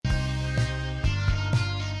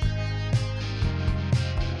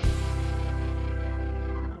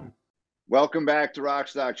Welcome back to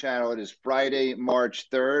Rockstock Channel. It is Friday, March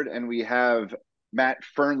 3rd, and we have Matt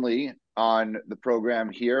Fearnley on the program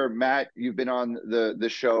here. Matt, you've been on the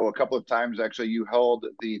show a couple of times. Actually, you held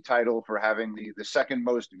the title for having the second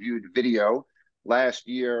most viewed video. Last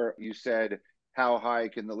year, you said, how high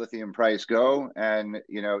can the lithium price go? And,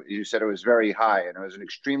 you said it was very high, and it was an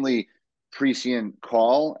extremely prescient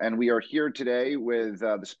call. And we are here today with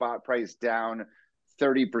the spot price down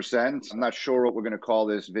 30%. I'm not sure what we're going to call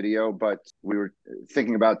this video, but we were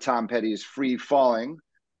thinking about Tom Petty's Free Falling.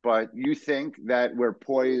 But you think that we're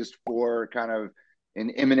poised for kind of an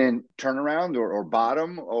imminent turnaround or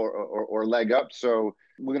bottom or leg up. So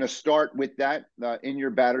we're going to start with that. In your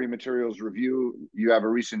battery materials review, you have a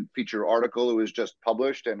recent feature article that was just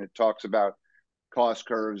published, and it talks about cost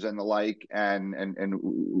curves and the like, and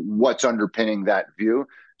what's underpinning that view.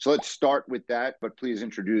 So let's start with that, but please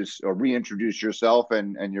introduce or reintroduce yourself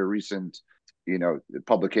and your recent,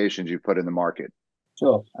 publications you put in the market.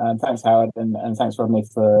 Sure. Thanks, Howard, and thanks, Rodney,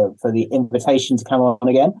 for the invitation to come on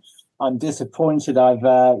again. I'm disappointed I've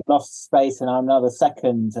lost space in another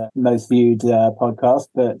second most viewed podcast,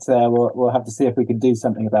 but we'll have to see if we can do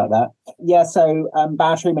something about that. Yeah, so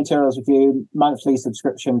Battery Materials Review, monthly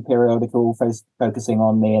subscription periodical focusing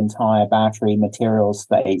on the entire battery materials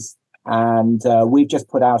space. And we've just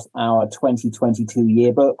put out our 2022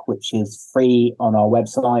 yearbook, which is free on our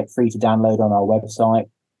website, free to download on our website,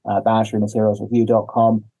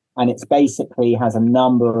 batterymaterialsreview.com. And it's basically has a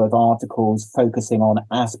number of articles focusing on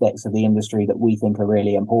aspects of the industry that we think are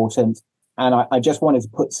really important. And I just wanted to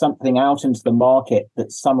put something out into the market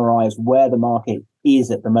that summarized where the market is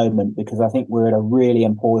at the moment, because I think we're at a really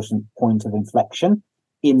important point of inflection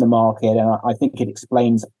in the market. And I think it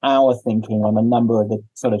explains our thinking on a number of the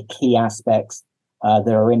sort of key aspects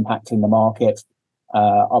that are impacting the market.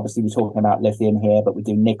 Obviously, we're talking about lithium here, but we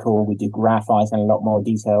do nickel, we do graphite in a lot more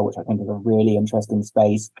detail, which I think is a really interesting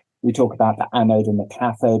space. We talk about the anode and the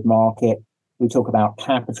cathode market. We talk about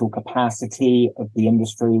capital capacity of the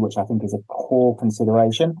industry, which I think is a core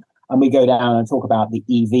consideration. And we go down and talk about the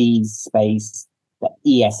EV space, the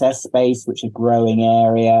ESS space, which is a growing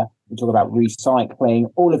area. We talk about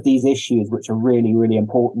recycling, all of these issues, which are really, really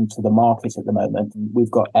important to the market at the moment.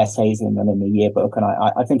 We've got essays in them in the yearbook, and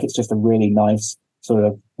I think it's just a really nice sort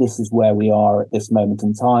of, this is where we are at this moment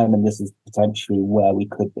in time, and this is potentially where we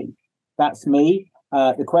could be. That's me.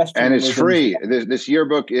 The question, and it's free. This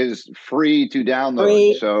yearbook is free to download.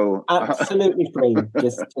 Free, so absolutely free.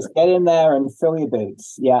 Just get in there and fill your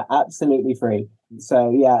boots. Yeah, absolutely free.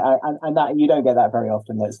 So yeah, and that you don't get that very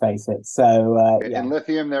often. Let's face it. So in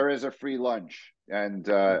lithium, there is a free lunch, and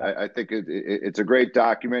I think it's a great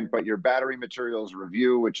document. But your battery materials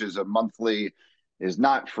review, which is a monthly, is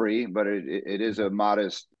not free, but it is a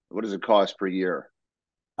modest. What does it cost per year?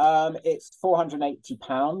 It's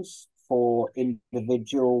 £480 for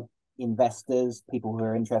individual investors, people who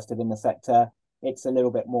are interested in the sector. It's a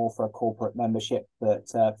little bit more for a corporate membership, but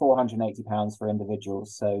 £480 for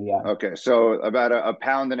individuals. So yeah. Okay, so about a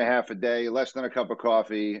pound and a half a day, less than a cup of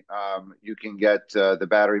coffee. You can get the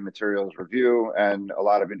battery materials review and a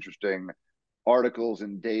lot of interesting articles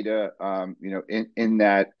and data, in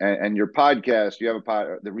that. And your podcast, you have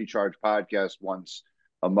the Recharge podcast once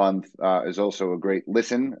a month, is also a great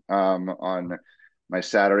listen. On my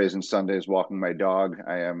Saturdays and Sundays walking my dog,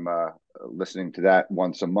 I am listening to that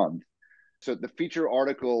once a month. So the feature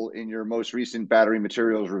article in your most recent battery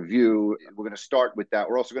materials review, we're going to start with that.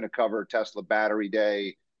 We're also going to cover Tesla Battery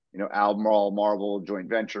Day, Albemarle Marvel joint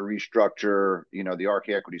venture restructure, the ARK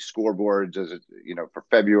Equity scoreboards as for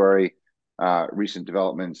February, recent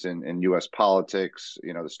developments in U.S. politics,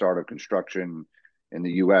 the start of construction in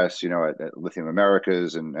the U.S., at Lithium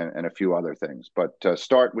Americas and a few other things. But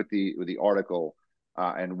start with the article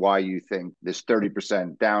and why you think this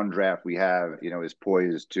 30% downdraft we have, is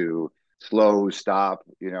poised to slow, stop,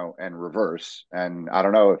 and reverse. And I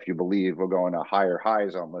don't know if you believe we're going to higher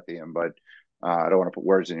highs on lithium, but I don't want to put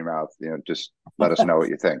words in your mouth. Just let us know what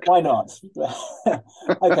you think. Why not?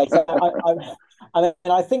 Okay, so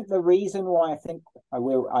I think the reason why I think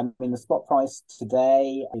the spot price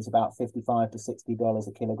today is about $55 to $60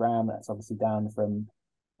 a kilogram. That's obviously down from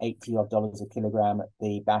 $80 odd a kilogram at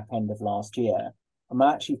the back end of last year.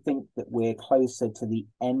 I actually think that we're closer to the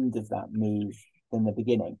end of that move than the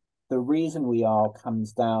beginning. The reason we are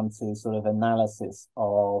comes down to sort of analysis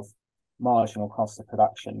of marginal cost of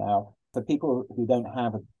production. Now, for people who don't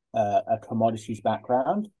have a commodities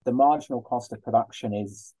background, the marginal cost of production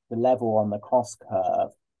is the level on the cost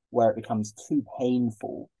curve where it becomes too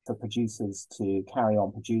painful for producers to carry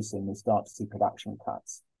on producing and start to see production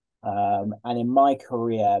cuts. And in my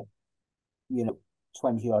career,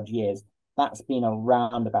 20 odd years, that's been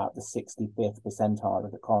around about the 65th percentile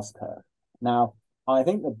of the cost curve. Now, I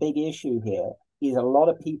think the big issue here is a lot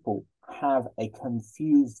of people have a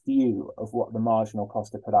confused view of what the marginal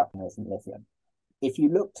cost of production is in lithium. If you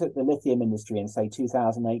looked at the lithium industry in, say,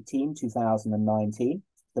 2018, 2019,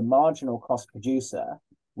 the marginal cost producer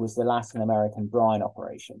was the Latin American brine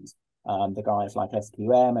operations. The guys like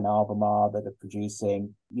SQM and Albemarle that are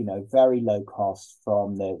producing, very low cost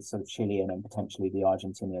from the sort of Chilean and potentially the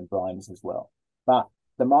Argentinian brines as well. But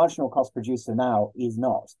the marginal cost producer now is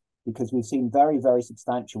not, because we've seen very, very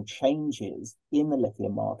substantial changes in the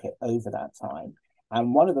lithium market over that time.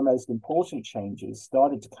 And one of the most important changes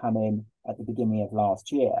started to come in at the beginning of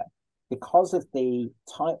last year. Because of the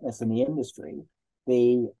tightness in the industry,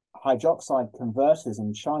 the hydroxide converters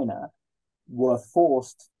in China were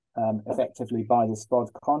forced effectively by the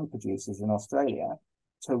spodumene producers in Australia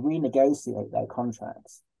to renegotiate their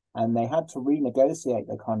contracts. And they had to renegotiate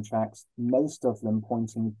their contracts, most of them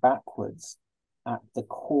pointing backwards at the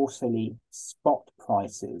quarterly spot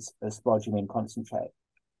prices of spodumene concentrate.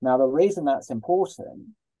 Now, the reason that's important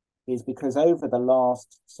is because over the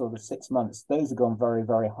last sort of 6 months, those have gone very,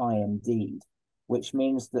 very high indeed, which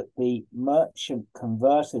means that the merchant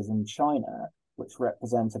converters in China, which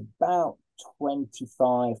represent about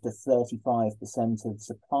 25 to 35% of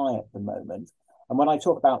supply at the moment. And when I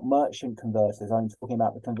talk about merchant converters, I'm talking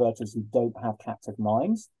about the converters who don't have captive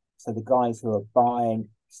mines. So the guys who are buying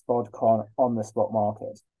spodumene on the spot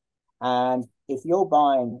market. And if you're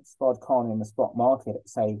buying spodumene in the spot market at,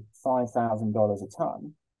 say, $5,000 a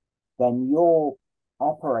ton, then your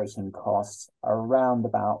operating costs are around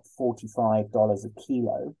about $45 a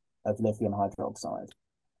kilo of lithium hydroxide.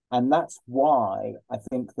 And that's why I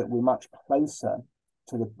think that we're much closer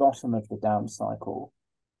to the bottom of the down cycle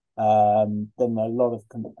than a lot of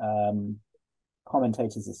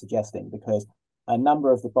commentators are suggesting, because a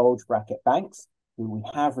number of the bulge bracket banks, who we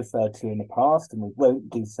have referred to in the past, and we won't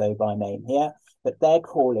do so by name here, but they're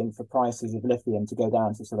calling for prices of lithium to go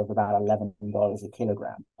down to sort of about $11 a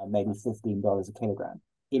kilogram, and maybe $15 a kilogram.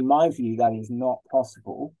 In my view, that is not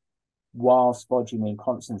possible while spodumene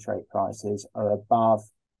concentrate prices are above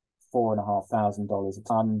 $4,500 a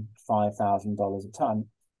ton, $5,000 a ton,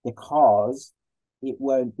 because it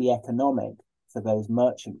won't be economic for those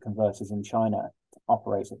merchant converters in China to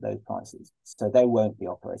operate at those prices. So they won't be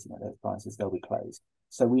operating at those prices; they'll be closed.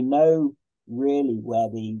 So we know really where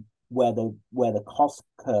the cost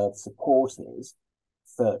curve support is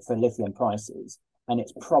for lithium prices, and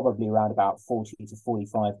it's probably around about $40 to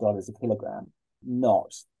 $45 a kilogram,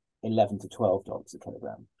 not $11 to $12 a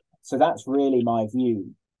kilogram. So that's really my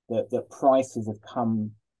view, that prices have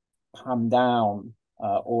come down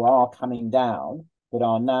or are coming down, but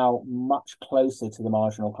are now much closer to the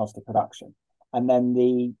marginal cost of production. And then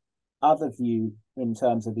the other view in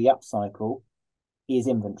terms of the upcycle is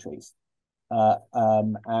inventories.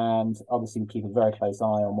 And obviously we keep a very close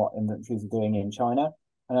eye on what inventories are doing in China.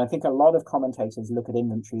 And I think a lot of commentators look at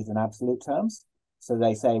inventories in absolute terms. So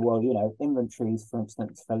they say, well, inventories, for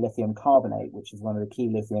instance, for lithium carbonate, which is one of the key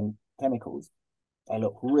lithium chemicals, they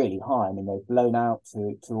look really high. I mean, they've blown out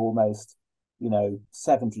to almost,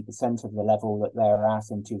 70% of the level that they were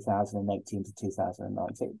at in 2018 to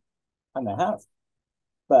 2019. And they have.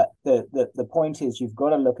 But the point is, you've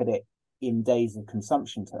got to look at it in days of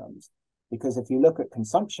consumption terms. Because if you look at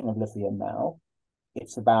consumption of lithium now,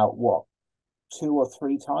 it's about what, 2 or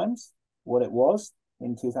 3 times what it was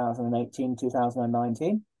in 2018,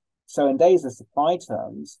 2019. So in days of supply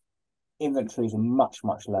terms, inventories are much,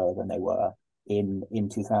 much lower than they were in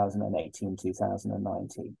 2018,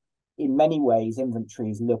 2019. In many ways,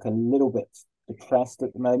 inventories look a little bit depressed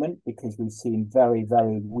at the moment because we've seen very,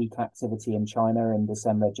 very weak activity in China in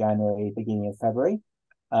December, January, beginning of February.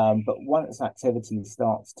 But once activity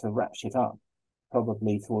starts to ratchet up,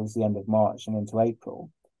 probably towards the end of March and into April,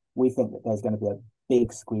 we think that there's going to be a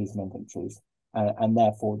big squeeze in inventories, and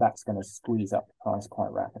therefore that's going to squeeze up the price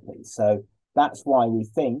quite rapidly. So that's why we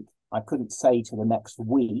think, I couldn't say to the next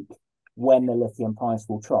week when the lithium price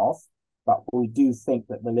will trough, but we do think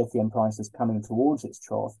that the lithium price is coming towards its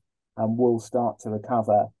trough and will start to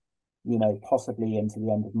recover, possibly into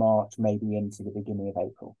the end of March, maybe into the beginning of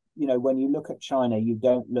April. When you look at China, you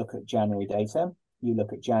don't look at January data. You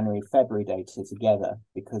look at January, February data together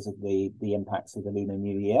because of the impacts of the Lunar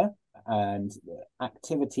New Year. And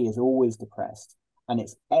activity is always depressed. And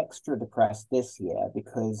it's extra depressed this year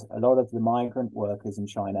because a lot of the migrant workers in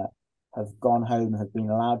China have gone home, have been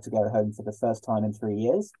allowed to go home for the first time in 3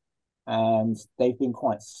 years. And they've been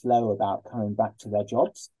quite slow about coming back to their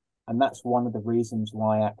jobs. And that's one of the reasons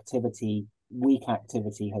why weak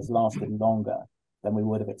activity has lasted longer than we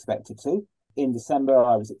would have expected to. In December,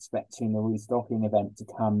 I was expecting the restocking event to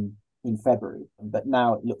come in February, but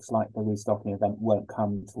now it looks like the restocking event won't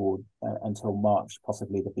come toward until March,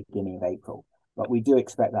 possibly the beginning of April. But we do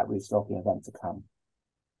expect that restocking event to come.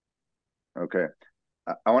 Okay.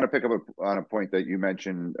 I want to pick up on a point that you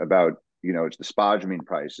mentioned about, it's the spodumene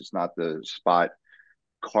price. It's not the spot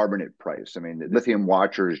carbonate price. I mean, the lithium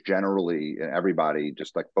watchers generally, everybody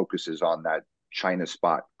just like focuses on that China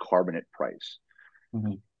spot carbonate price.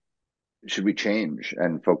 Mm-hmm. Should we change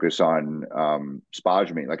and focus on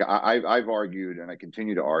spodumene? Like I've argued, and I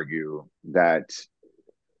continue to argue that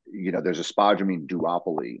there's a spodumene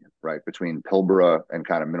duopoly, right, between Pilbara and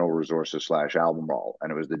kind of Mineral Resources / Albemarle,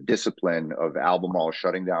 and it was the discipline of Albemarle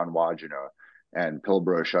shutting down Wodgina and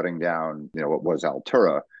Pilbara shutting down, what was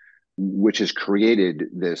Altura, which has created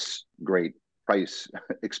this great price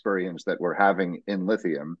experience that we're having in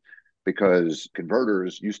lithium, because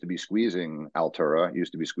converters used to be squeezing Altura,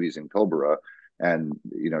 used to be squeezing Pilbara, and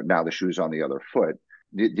now the shoe's on the other foot.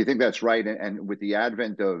 Do you think that's right? And with the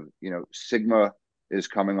advent of Sigma is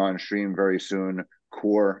coming on stream very soon,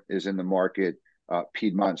 Core is in the market,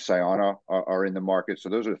 Piedmont, Sayona are in the market. So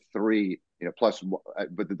those are three, plus,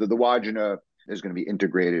 but the Wodgina is going to be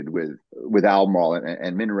integrated with Albemarle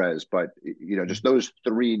and Minres, but just those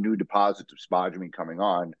three new deposits of spodumene coming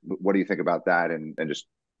on. What do you think about that, and just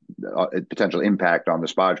potential impact on the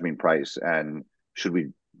spodumene price, and should we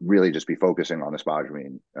really just be focusing on the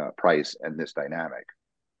spodumene price and this dynamic?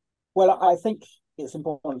 Well, I think it's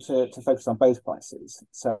important to focus on both prices.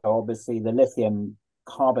 So obviously the lithium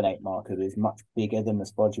carbonate market is much bigger than the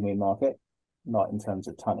spodumene market, not in terms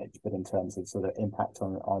of tonnage, but in terms of sort of impact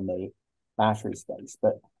on the battery space.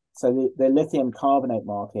 But so the lithium carbonate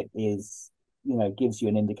market is, gives you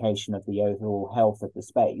an indication of the overall health of the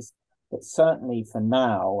space. But certainly for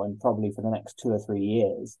now, and probably for the next 2 or 3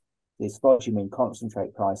 years, the spodumene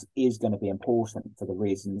concentrate price is going to be important for the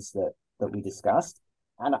reasons that we discussed.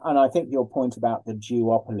 And I think your point about the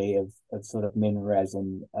duopoly of sort of Minres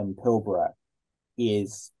and Pilbara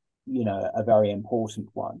is, a very important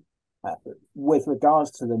one. With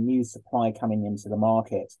regards to the new supply coming into the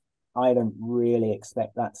market, I don't really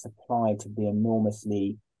expect that supply to be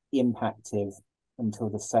enormously impactive until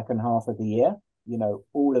the second half of the year.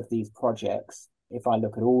 All of these projects, if I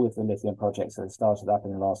look at all of the lithium projects that have started up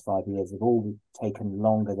in the last 5 years, have all taken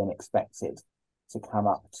longer than expected to come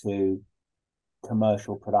up to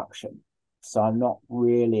commercial production. So I'm not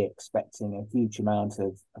really expecting a huge amount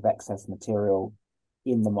of excess material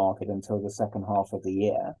in the market until the second half of the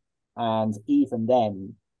year. And even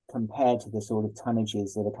then, compared to the sort of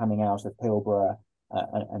tonnages that are coming out of Pilbara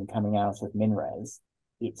and coming out of Minres,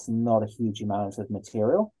 it's not a huge amount of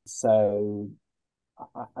material. So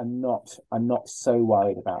I'm not so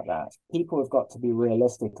worried about that. People have got to be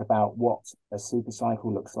realistic about what a super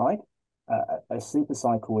cycle looks like. A super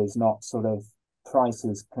cycle is not sort of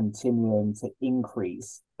prices continuing to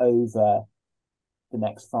increase over the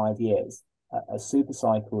next 5 years. A super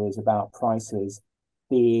cycle is about prices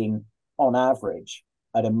being, on average,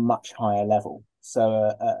 at a much higher level.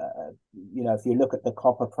 So, if you look at the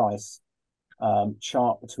copper price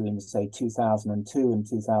chart between, say, 2002 and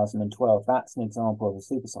 2012, that's an example of a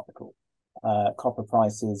super cycle. Copper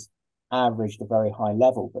prices averaged a very high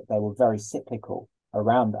level, but they were very cyclical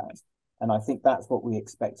around that. And I think that's what we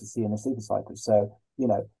expect to see in a super cycle. So,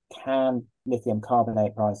 can lithium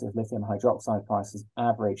carbonate prices, lithium hydroxide prices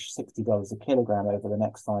average $60 a kilogram over the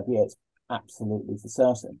next 5 years? Absolutely, for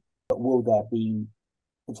certain. But will there be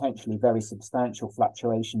potentially very substantial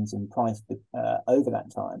fluctuations in price over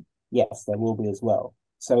that time? Yes, there will be as well.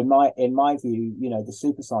 So in my view, the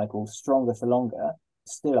super cycle, stronger for longer,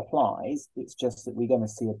 still applies. It's just that we're going to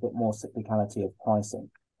see a bit more cyclicality of pricing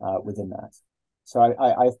within that. So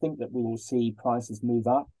I think that we will see prices move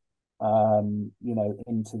up,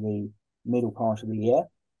 into the middle part of the year,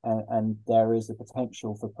 and there is a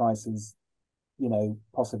potential for prices,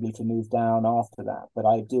 possibly to move down after that. But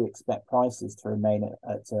I do expect prices to remain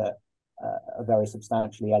at a very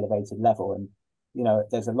substantially elevated level. And,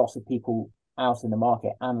 there's a lot of people out in the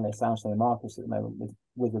market, analysts out in the markets at the moment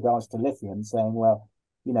with regards to lithium saying, well,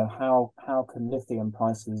 how can lithium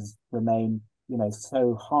prices remain,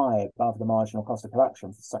 so high above the marginal cost of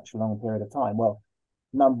production for such a long period of time? Well,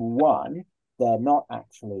 number one, they're not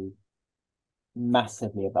actually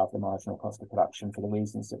massively above the marginal cost of production for the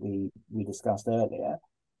reasons that we discussed earlier.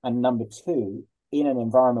 And number two, in an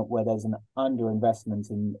environment where there's an underinvestment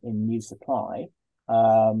in new supply,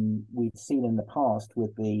 we've seen in the past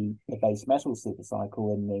with the base metal super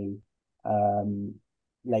cycle in the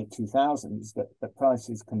late 2000s that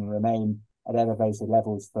prices can remain at elevated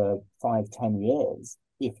levels for 5-10 years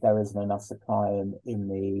if there isn't enough supply in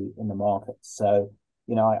the market. So,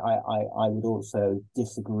 I would also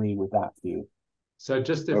disagree with that view. So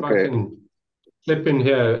just if I can clip in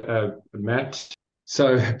here, Matt.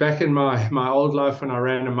 So back in my old life when I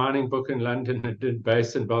ran a mining book in London and did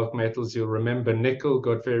base and bulk metals, you'll remember nickel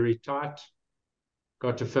got very tight,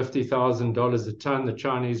 got to $50,000 a ton. The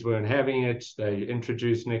Chinese weren't having it. They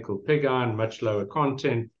introduced nickel pig iron, much lower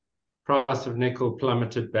content. Price of nickel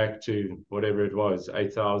plummeted back to whatever it was,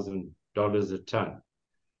 $8,000 a ton.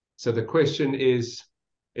 So the question is,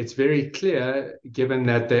 it's very clear, given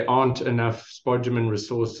that there aren't enough spodumene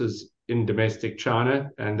resources in domestic China,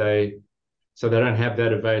 and they don't have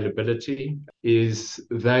that availability, is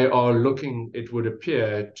they are looking, it would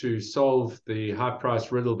appear, to solve the high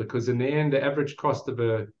price riddle, because in the end, the average cost of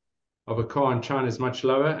a car in China is much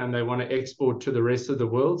lower, and they want to export to the rest of the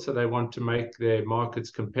world. So they want to make their markets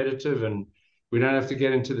competitive. And we don't have to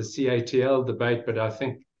get into the CATL debate, but I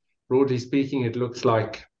think broadly speaking, it looks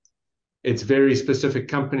like it's very specific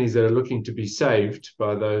companies that are looking to be saved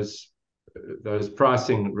by those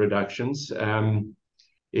pricing reductions.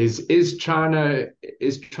 Is China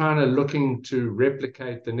looking to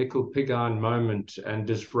replicate the nickel pig iron moment and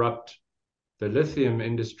disrupt the lithium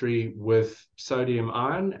industry with sodium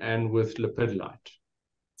ion and with lepidolite?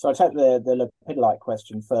 So I'll take the lepidolite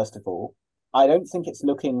question first of all. I don't think it's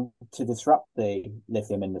looking to disrupt the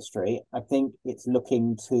lithium industry. I think it's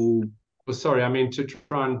looking to... Well, sorry, I mean to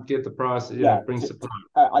try and get the price, bring supply.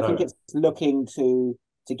 I think it's looking to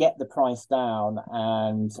get the price down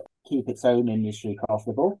and keep its own industry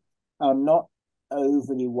profitable. I'm not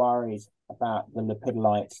overly worried about the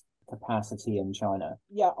lepidolite capacity in China.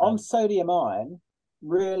 Yeah, on sodium ion,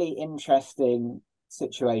 really interesting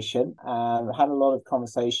situation. I've had a lot of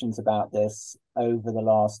conversations about this over the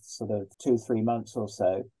last sort of 2-3 months or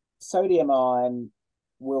so. Sodium ion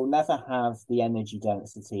will never have the energy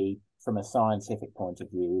density from a scientific point of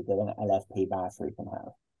view that an LFP battery can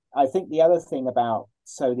have. I think the other thing about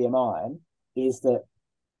sodium ion is that,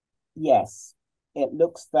 yes, it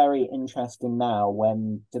looks very interesting now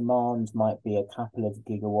when demand might be a couple of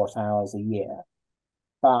gigawatt hours a year,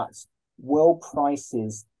 but will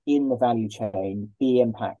prices in the value chain be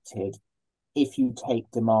impacted if you take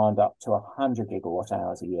demand up to 100 gigawatt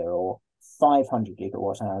hours a year or 500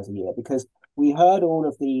 gigawatt hours a year? Because we heard all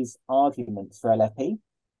of these arguments for LFP.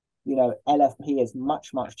 LFP is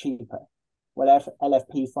much, much cheaper. Well,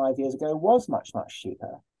 LFP 5 years ago was much, much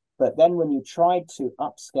cheaper. But then when you tried to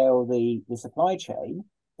upscale the supply chain,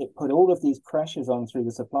 it put all of these pressures on through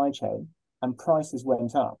the supply chain and prices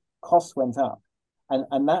went up, costs went up.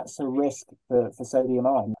 And that's a risk for sodium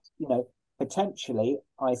ion. Potentially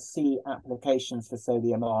I see applications for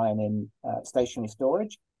sodium ion in stationary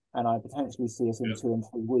storage, and I potentially see us in 2 and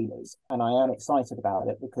 3 wheelers. And I am excited about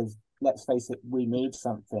it because, let's face it, we need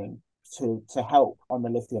something to help on the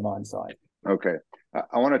lithium ion side. Okay.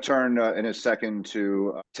 I want to turn in a second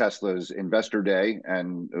to Tesla's Investor Day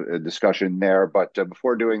and a discussion there. But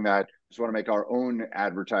before doing that, just want to make our own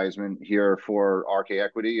advertisement here for RK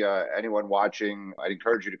Equity. Anyone watching, I'd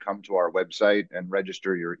encourage you to come to our website and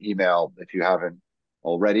register your email if you haven't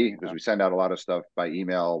already, because we send out a lot of stuff by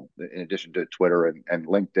email in addition to Twitter and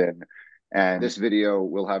LinkedIn. And this video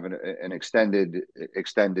will have an extended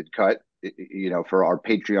cut, for our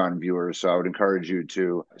Patreon viewers. So I would encourage you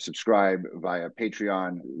to subscribe via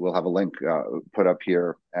Patreon. We'll have a link put up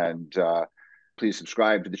here, and please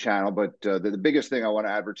subscribe to the channel. But the biggest thing I want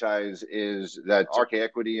to advertise is that RK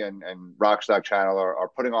Equity and Rockstock Channel are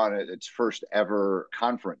putting on its first ever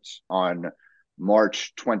conference on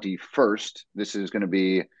March 21st. This is going to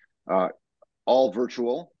be all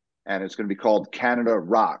virtual, and it's going to be called Canada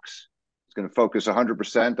Rocks. It's going to focus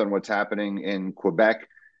 100% on what's happening in Quebec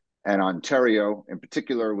and Ontario, in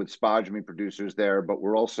particular with spodumene producers there. But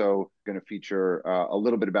we're also going to feature a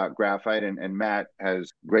little bit about graphite. And Matt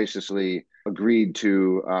has graciously agreed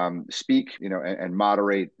to speak, and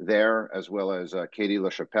moderate there, as well as Katie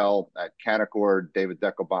LaChapelle at Canaccord, David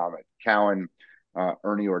Deckelbaum at Cowen,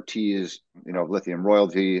 Ernie Ortiz, of Lithium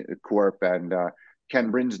Royalty Corp, and Ken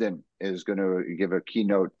Brinsden is going to give a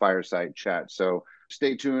keynote fireside chat. So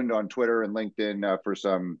stay tuned on Twitter and LinkedIn for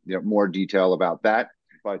some more detail about that.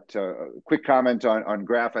 But quick comment on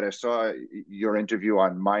graphite. I saw your interview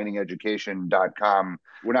on miningeducation.com.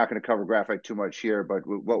 We're not going to cover graphite too much here, but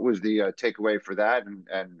what was the takeaway for that?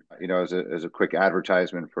 And as a quick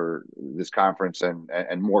advertisement for this conference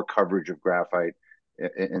and more coverage of graphite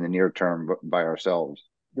in the near term by ourselves.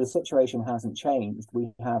 The situation hasn't changed.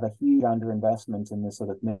 We have a huge underinvestment in the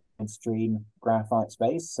sort of midstream graphite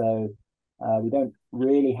space. So We don't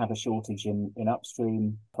really have a shortage in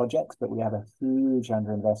upstream projects, but we have a huge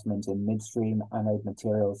underinvestment in midstream anode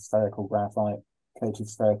materials, spherical graphite, coated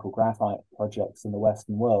spherical graphite projects in the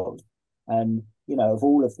Western world. And, of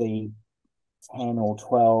all of the 10 or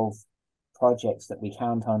 12 projects that we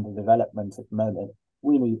count under development at the moment,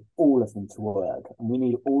 we need all of them to work, and we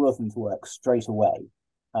need all of them to work straight away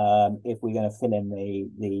if we're going to fill in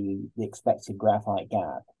the expected graphite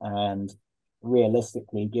gap. And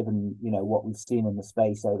realistically, given what we've seen in the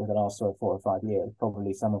space over the last sort of 4 or 5 years,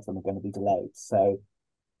 probably some of them are going to be delayed. So,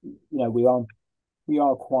 we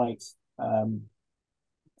are quite,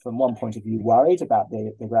 from one point of view, worried about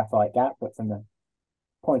the graphite gap, but from the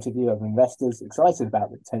point of view of investors, excited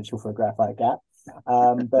about the potential for a graphite gap.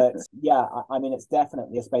 But yeah, I mean, it's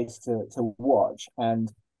definitely a space to watch.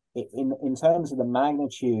 And in terms of the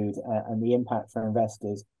magnitude and the impact for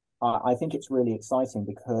investors, I think it's really exciting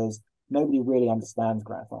because nobody really understands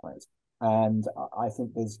graphite. And I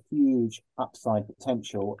think there's huge upside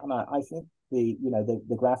potential. And I think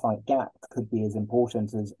the graphite gap could be as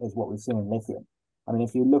important as what we've seen in lithium. I mean,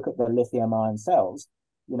 if you look at the lithium ion cells,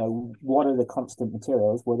 what are the constant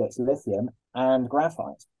materials? Well, it's lithium and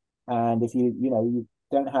graphite. And if you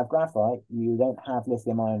don't have graphite, you don't have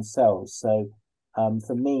lithium ion cells. So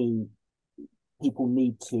for me, people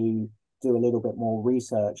need to do a little bit more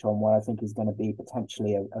research on what I think is going to be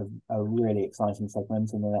potentially a really exciting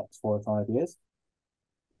segment in the next 4 or 5 years.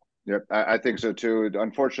 Yep, I think so too.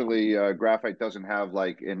 Unfortunately, graphite doesn't have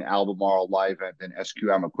like an Albemarle, Livent, and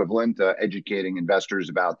SQM equivalent educating investors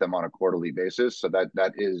about them on a quarterly basis. So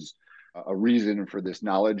that is a reason for this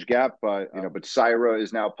knowledge gap. But but Syra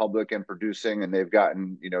is now public and producing, and they've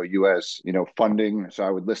gotten U.S. funding. So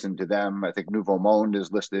I would listen to them. I think Nouveau Monde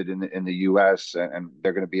is listed in the U.S. and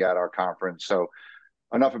they're going to be at our conference. So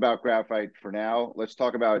enough about graphite for now. Let's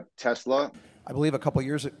talk about Tesla. I believe a couple of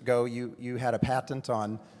years ago you had a patent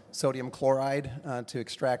on sodium chloride to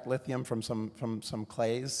extract lithium from some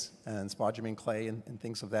clays and spodumene clay and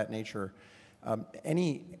things of that nature.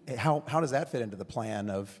 How does that fit into the plan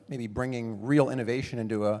of maybe bringing real innovation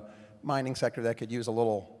into a mining sector that could use a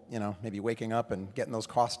little, maybe waking up and getting those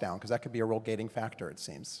costs down? Because that could be a real gating factor, it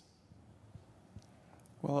seems.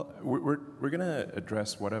 Well, we're going to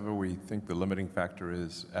address whatever we think the limiting factor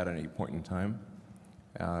is at any point in time.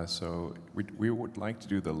 So we would like to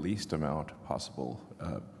do the least amount possible.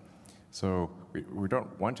 So we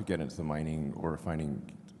don't want to get into the mining or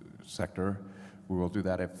refining sector. We will do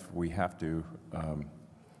that if we have to.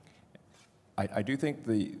 I do think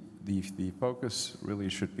the focus really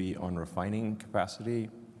should be on refining capacity.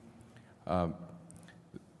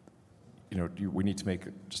 We need to make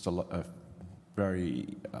just a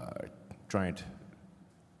very giant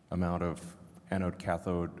amount of anode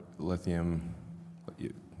cathode lithium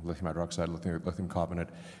hydroxide, lithium carbonate.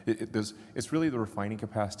 It's really the refining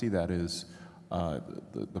capacity that is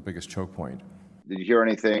the biggest choke point. Did you hear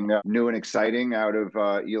anything new and exciting out of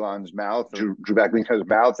Elon's mouth, Drew Baglino's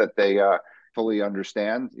mouth, that they fully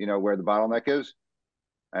understand, where the bottleneck is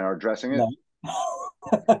and are addressing it?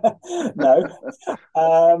 No.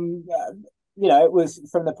 No. It was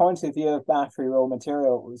from the point of view of battery raw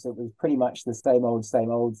materials, it was pretty much the same old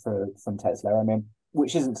from Tesla. I mean,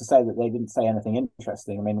 which isn't to say that they didn't say anything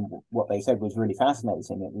interesting. I mean, what they said was really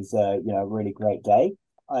fascinating. It was a really great day.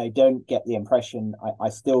 I don't get the impression, I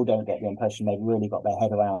still don't get the impression they've really got their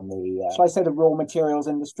head around shall I say, the raw materials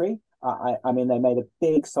industry. I mean, they made a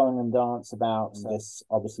big song and dance about this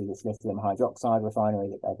lithium hydroxide refinery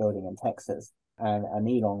that they're building in Texas. And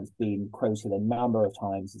Elon's been quoted a number of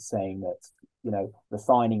times as saying that,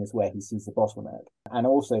 refining is where he sees the bottleneck. And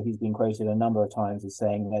also he's been quoted a number of times as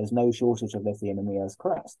saying there's no shortage of lithium in the Earth's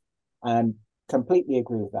crust. And completely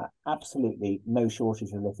agree with that. Absolutely no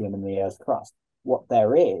shortage of lithium in the Earth's crust. What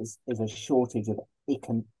there is a shortage of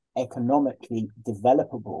economically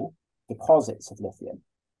developable deposits of lithium.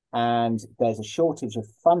 And there's a shortage of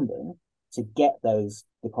funding to get those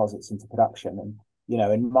deposits into production. And,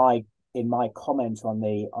 in my comment on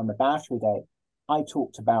the battery day, I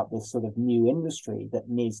talked about this sort of new industry that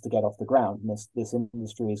needs to get off the ground. And this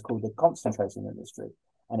industry is called the concentrating industry.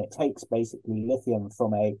 And it takes basically lithium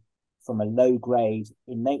from a low grade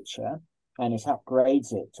in nature, and it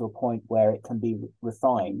upgrades it to a point where it can be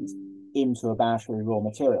refined into a battery raw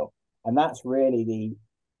material. And that's really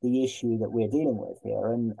the issue that we're dealing with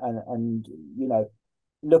here. And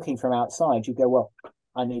looking from outside, you go, well,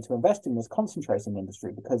 I need to invest in this concentrating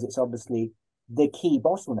industry because it's obviously the key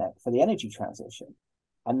bottleneck for the energy transition.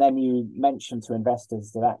 And then you mention to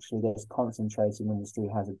investors that actually this concentrating industry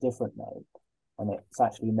has a different name, and it's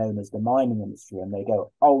actually known as the mining industry. And they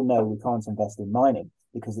go, oh no, we can't invest in mining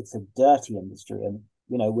because it's a dirty industry. And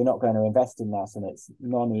we're not going to invest in that and it's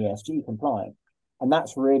non-ESG compliant. And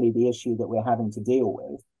that's really the issue that we're having to deal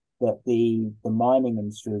with, that the mining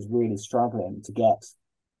industry is really struggling to get,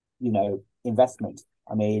 investment.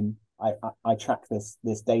 I mean, I track this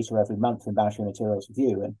data every month in Battery Materials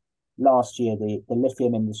Review, and last year the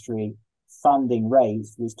lithium industry funding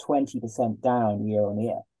raised was 20% down year on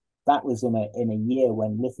year. That was in a year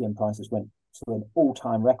when lithium prices went to an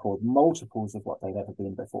all-time record, multiples of what they've ever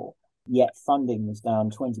been before. Yet funding was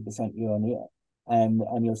down 20% year on year. And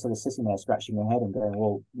you're sort of sitting there scratching your head and going,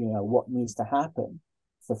 well, what needs to happen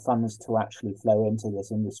for funds to actually flow into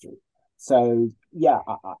this industry? So, yeah,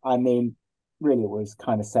 I mean, really, it was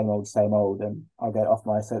kind of same old, and I'll get off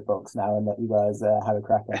my soapbox now and let you guys have a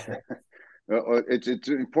crack at it. It's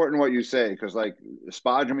important what you say, because like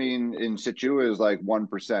spodumene in situ is like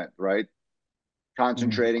 1%, right?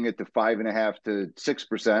 Concentrating it to 5.5 to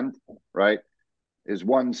 6%, right, is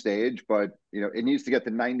one stage, but it needs to get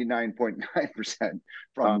to 99.9%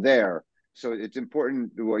 from there. So it's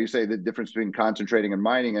important what you say, the difference between concentrating and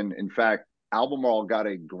mining. And in fact, Albemarle got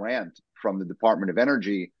a grant from the Department of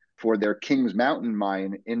Energy for their Kings Mountain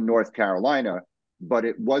mine in North Carolina, but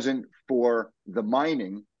it wasn't for the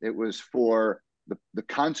mining, it was for the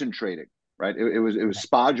concentrating, right? It was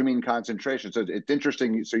spodumene concentration. So it's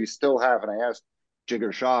interesting. So you still have, and I asked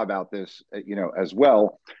Jigar Shah about this, as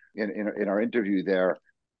well in our interview there.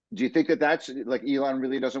 Do you think that that's like Elon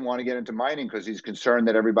really doesn't want to get into mining because he's concerned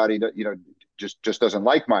that everybody just doesn't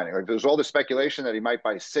like mining? Like there's all the speculation that he might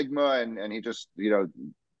buy Sigma and he just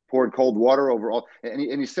poured cold water over all, and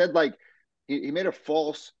he said, like, he made a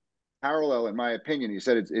false parallel, in my opinion. He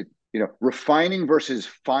said it's refining versus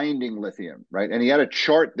finding lithium, right? And he had a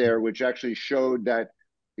chart there which actually showed that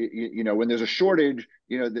when there's a shortage,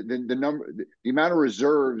 the amount of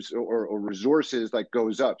reserves or resources like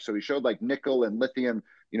goes up. So he showed like nickel and lithium,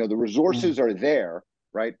 the resources are there,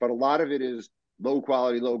 right? But a lot of it is low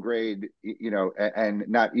quality, low grade, and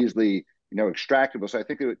not easily, extractable. So I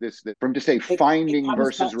think from just say finding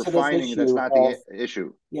versus refining, that's not the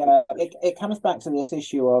issue. Yeah, it comes back to this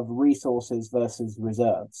issue of resources versus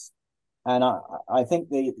reserves. And I think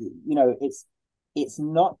it's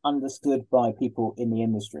not understood by people in the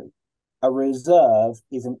industry. A reserve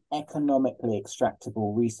is an economically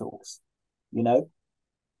extractable resource.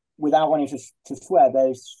 Without wanting to swear,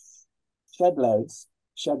 there's shed loads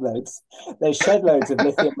of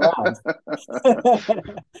lithium around.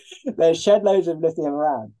 There's shed loads of lithium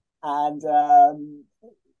around, and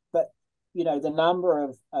but the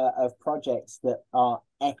number of projects that are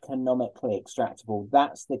economically extractable,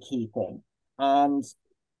 that's the key thing. And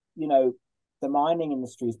the mining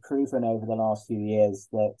industry has proven over the last few years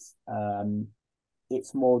that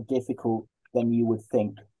it's more difficult than you would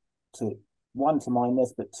think to mine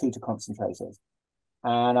this, but two, to concentrate it.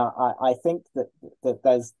 And I think that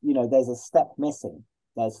there's a step missing.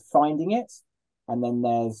 There's finding it, and then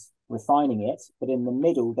there's refining it, but in the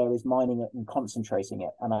middle there is mining it and concentrating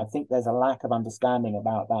it. And I think there's a lack of understanding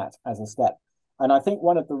about that as a step. And I think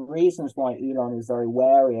one of the reasons why Elon is very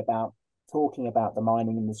wary about talking about the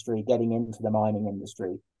mining industry, getting into the mining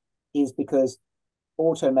industry, is because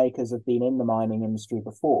automakers have been in the mining industry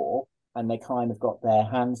before and they kind of got their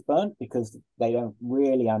hands burnt because they don't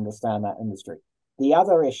really understand that industry. The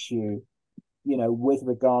other issue, with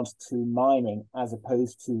regards to mining as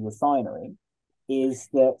opposed to refinery, is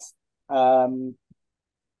that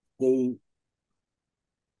the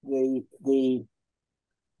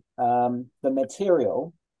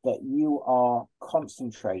material that you are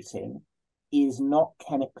concentrating is not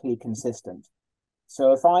chemically consistent.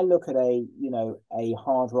 So if I look at a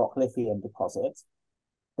hard rock lithium deposit,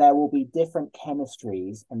 there will be different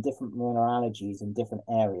chemistries and different mineralogies in different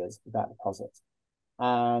areas of that deposit.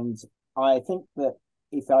 And I think that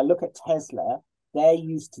if I look at Tesla, they're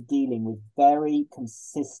used to dealing with very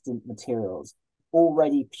consistent materials,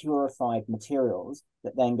 already purified materials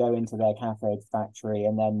that then go into their cathode factory,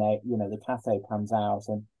 and then the cathode comes out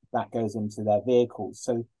and that goes into their vehicles.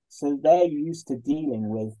 So they're used to dealing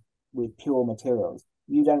with pure materials.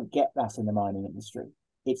 You don't get that in the mining industry.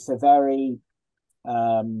 It's a very,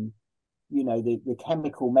 the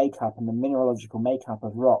chemical makeup and the mineralogical makeup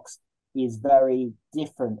of rocks is very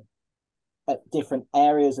different at different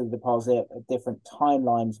areas of the deposit, at different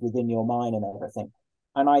timelines within your mine and everything.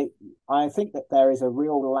 And I think that there is a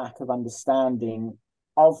real lack of understanding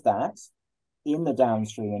of that in the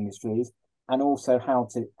downstream industries, and also how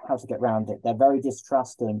to get around it. They're very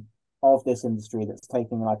distrusting of this industry that's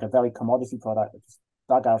taking like a very commodity product that's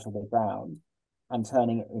dug out of the ground and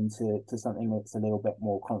turning it into something that's a little bit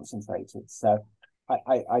more concentrated. So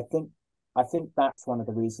I think that's one of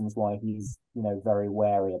the reasons why he's very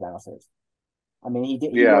wary about it. I mean, he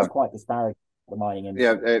Yeah. was quite disparaging the mining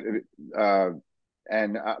industry. Yeah,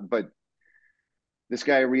 but this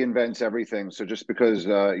guy reinvents everything. So just because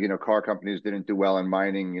car companies didn't do well in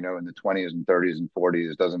mining, in the 20s and 30s and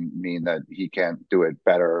 40s, doesn't mean that he can't do it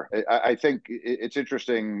better. I think it's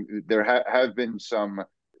interesting. There have been some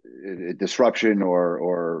disruption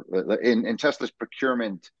or in Tesla's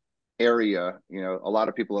procurement area. A lot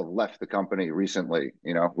of people have left the company recently.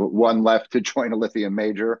 One left to join a lithium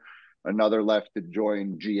major, another left to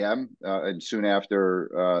join GM, and soon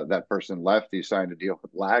after that person left, he signed a deal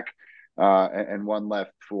with LAC. And one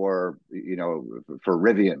left for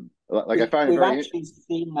Rivian. I find we've actually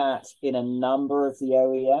seen that in a number of the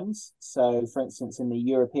OEMs. So, for instance, in the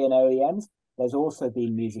European OEMs, there's also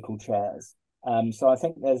been musical chairs. So I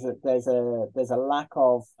think there's a lack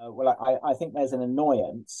of I think there's an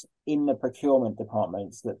annoyance in the procurement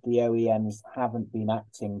departments that the OEMs haven't been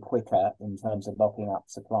acting quicker in terms of locking up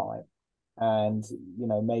supply, and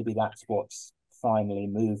maybe that's what's finally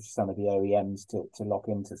moved some of the OEMs to lock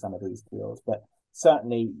into some of these deals. But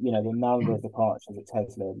certainly, the number of departures at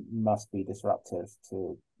Tesla must be disruptive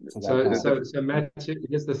to so Matt,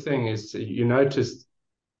 here's the thing: is you noticed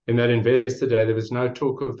in that investor day there was no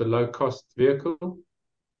talk of the low cost vehicle,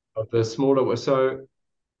 of the smaller. So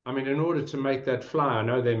I mean, in order to make that fly, I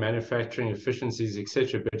know they're manufacturing efficiencies,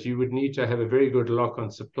 etc., but you would need to have a very good lock on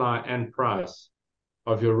supply and price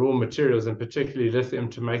of your raw materials, and particularly lithium,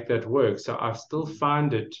 to make that work. So I still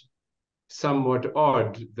find it somewhat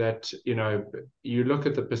odd that you look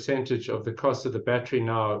at the percentage of the cost of the battery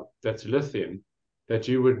now that's lithium, that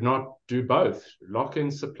you would not do both, lock in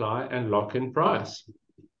supply and lock in price.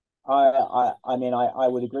 I mean, I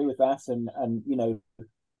would agree with that, and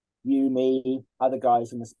you, me, other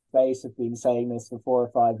guys in the space have been saying this for 4 or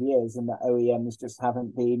 5 years, and the OEMs just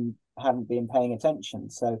haven't been paying attention.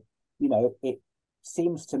 So it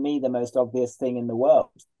seems to me the most obvious thing in the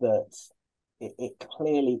world that it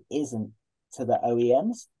clearly isn't to the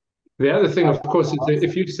OEMs. The other thing, of course, is that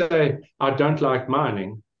if you say, I don't like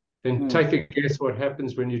mining, then take a guess what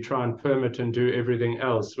happens when you try and permit and do everything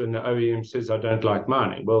else when the OEM says, I don't like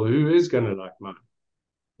mining. Well, who is going to like mining?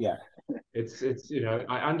 Yeah. It's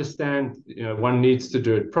I understand, one needs to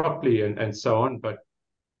do it properly and so on, but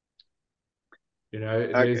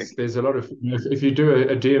there's a lot of, if you do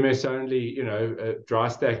a DMS only, a dry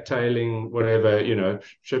stack tailing, whatever,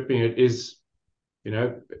 shipping it is,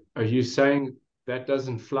 are you saying that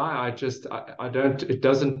doesn't fly? I don't, it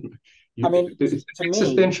doesn't, I mean, it's an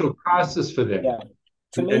existential crisis for them. Yeah.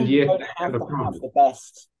 To me, you don't have to have the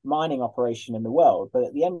best mining operation in the world, but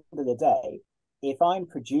at the end of the day, if I'm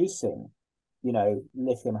producing,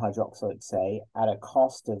 lithium hydroxide, say, at a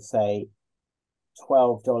cost of, say,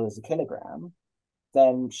 $12 a kilogram,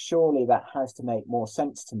 then surely that has to make more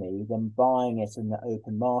sense to me than buying it in the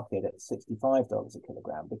open market at $65 a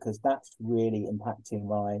kilogram, because that's really impacting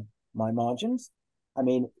my margins. I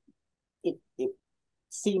mean, it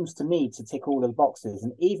seems to me to tick all of the boxes.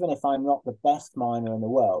 And even if I'm not the best miner in the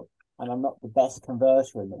world and I'm not the best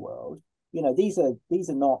converter in the world, these are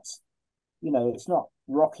not, it's not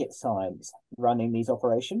rocket science running these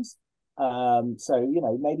operations.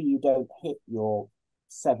 So, maybe you don't hit your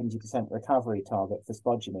 70% recovery target for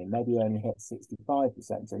spodumene. Maybe you only hit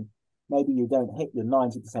 65%, and maybe you don't hit your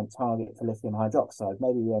 90% target for lithium hydroxide.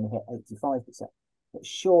 Maybe you only hit 85%. But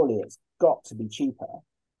surely it's got to be cheaper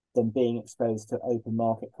than being exposed to open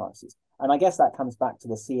market prices. And I guess that comes back to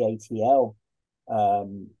the CATL,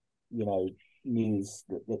 news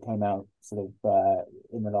that came out sort of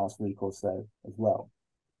in the last week or so as well.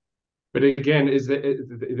 But again,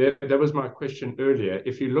 that was my question earlier.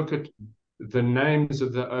 If you look at the names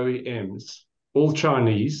of the OEMs, all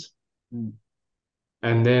Chinese,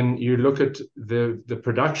 and then you look at the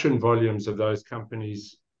production volumes of those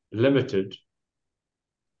companies limited.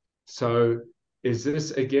 So is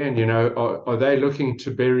this again, are they looking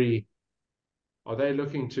to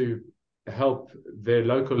help their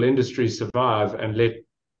local industry survive and let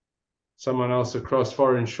someone else across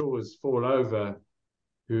foreign shores fall over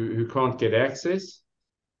who can't get access?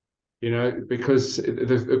 Because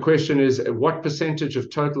the question is, what percentage of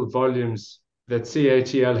total volumes that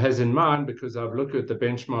CATL has in mind, because I've looked at the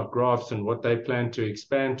benchmark graphs and what they plan to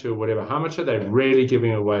expand to or whatever, how much are they really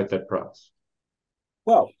giving away at that price?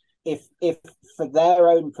 Well, if for their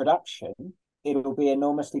own production, it will be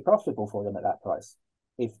enormously profitable for them at that price,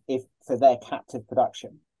 if for their captive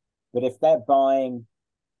production. But if they're buying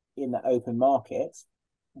in the open market,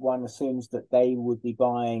 one assumes that they would be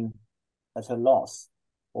buying at a loss,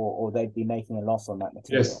 or they'd be making a loss on that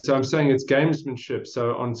material. Yes, so I'm saying it's gamesmanship.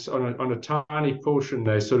 So on a tiny portion,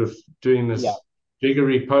 they're sort of doing this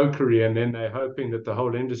jiggery pokery, and then they're hoping that the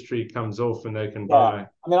whole industry comes off and they can buy.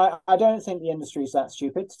 I mean, I don't think the industry is that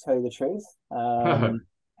stupid, to tell you the truth.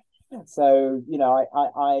 So, you know,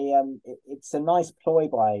 it's a nice ploy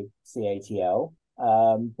by CATL,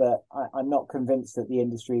 but I'm not convinced that the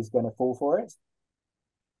industry is going to fall for it.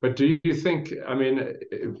 But do you think, I mean,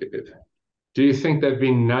 do you think they've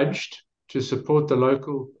been nudged to support the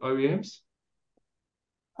local OEMs?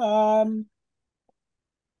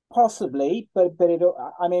 Possibly, but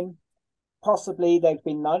I mean, possibly they've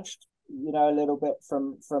been nudged, you know, a little bit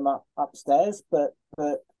from upstairs, but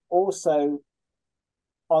also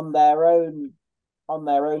on their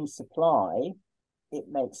own supply, it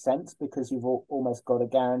makes sense because you've almost got a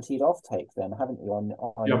guaranteed offtake then, haven't you?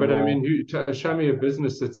 Yeah, but I mean, show me a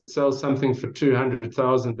business that sells something for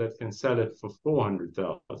 200,000 that can sell it for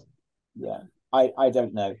 400,000. Yeah, I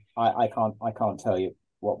don't know. I can't tell you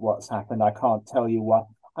what's happened. I can't tell you what.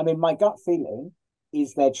 I mean, my gut feeling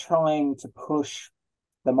is they're trying to push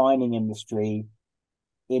the mining industry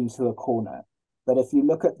into a corner. But if you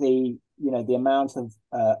look at the amount of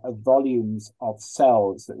volumes of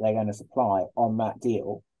cells that they're going to supply on that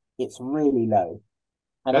deal, it's really low.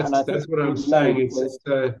 And that's what I'm saying.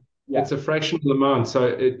 It's a fractional amount. So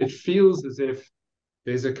it feels as if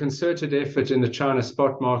there's a concerted effort in the China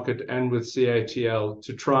spot market and with CATL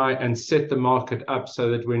to try and set the market up so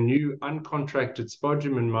that when new uncontracted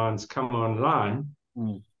spodumene mines come online,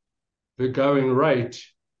 the going rate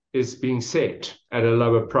is being set at a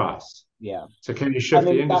lower price. Yeah. So can you shift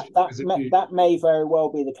the industry? That may very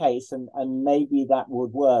well be the case, and maybe that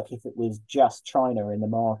would work if it was just China in the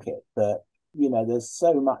market. But you know, there's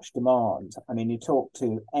so much demand. I mean, you talk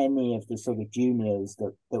to any of the sort of juniors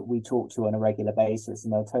that we talk to on a regular basis,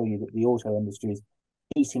 and they'll tell you that the auto industry is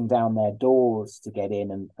beating down their doors to get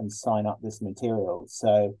in and sign up this material.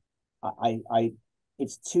 So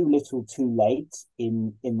it's too little too late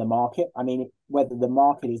in the market. I mean, whether the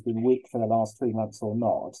market has been weak for the last 3 months or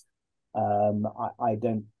not, I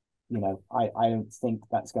don't think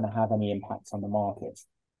that's going to have any impact on the market.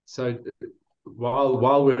 So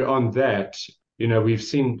while we're on that, you know, we've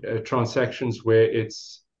seen transactions where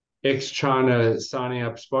it's ex-China signing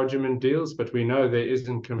up spodumene deals, but we know there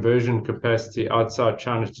isn't conversion capacity outside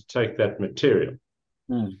China to take that material.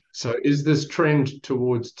 So is this trend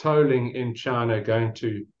towards tolling in China going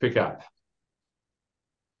to pick up?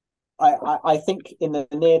 I think in the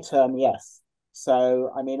near term, yes.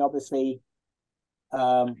 So, I mean, obviously,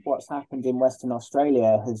 what's happened in Western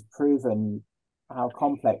Australia has proven how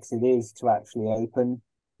complex it is to actually open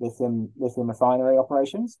lithium refinery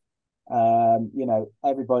operations. You know,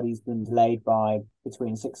 everybody's been delayed by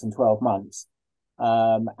between 6 and 12 months,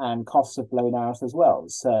 and costs have blown out as well.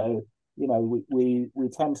 So, you know, we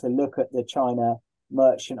tend to look at the China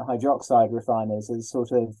merchant hydroxide refiners as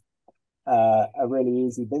sort of a really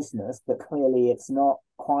easy business, but clearly it's not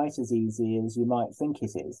quite as easy as you might think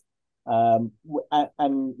it is. And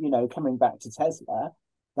you know, coming back to Tesla,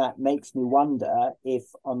 that makes me wonder if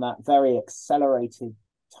on that very accelerated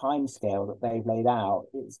timescale that they've laid out,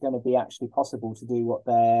 it's going to be actually possible to do what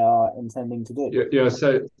they are intending to do. Yeah.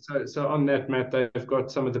 So on that, Matt, they've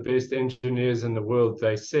got some of the best engineers in the world.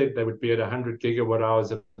 They said they would be at 100 gigawatt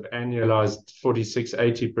hours of annualized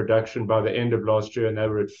 4680 production by the end of last year, and they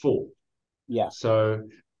were at 4. Yeah. So,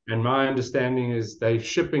 and my understanding is they're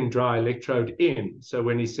shipping dry electrode in. So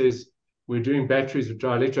when he says we're doing batteries with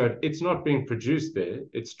dry electrode, it's not being produced there.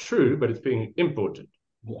 It's true, but it's being imported.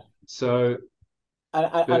 Yeah. So, and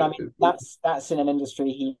I mean, that's in an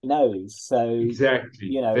industry he knows. So exactly,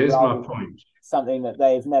 you know, there's my point. Something that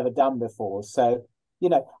they've never done before. So, you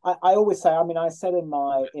know, I always say, I mean, I said in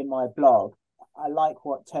my blog, I like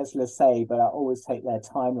what Tesla say, but I always take their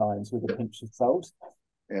timelines with a pinch of salt.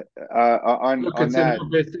 Look, it's in our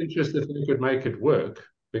best interest if they could make it work,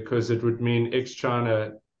 because it would mean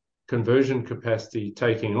ex-China conversion capacity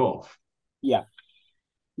taking off. Yeah.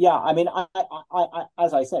 I mean, I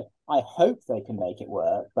as I said, I hope they can make it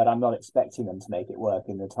work, but I'm not expecting them to make it work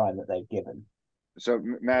in the time that they've given. So,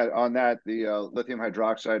 Matt, on that, the lithium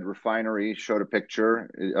hydroxide refinery showed a picture.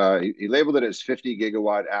 He labeled it as 50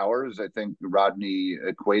 gigawatt hours. I think Rodney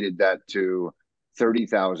equated that to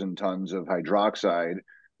 30,000 tons of hydroxide,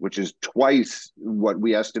 which is twice what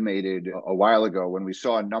we estimated a while ago when we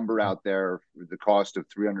saw a number out there, the cost of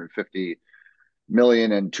 350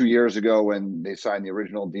 million. And 2 years ago, when they signed the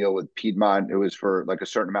original deal with Piedmont, it was for like a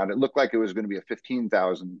certain amount. It looked like it was going to be a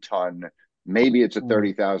 15,000 ton. Maybe it's a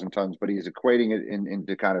 30,000 tons, but he's equating it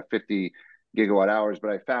into kind of 50 gigawatt hours. But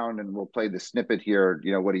I found, and we'll play the snippet here,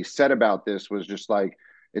 you know, what he said about this was just like,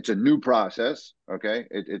 it's a new process. Okay.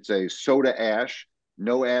 It's a soda ash,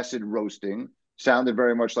 no acid roasting, sounded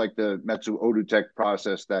very much like the Metsu Outotec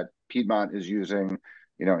process that Piedmont is using,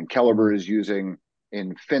 and Keliber is using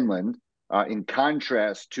in Finland, in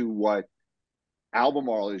contrast to what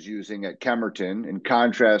Albemarle is using at Kemerton, in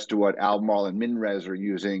contrast to what Albemarle and Minres are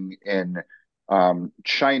using in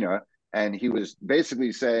China. And he was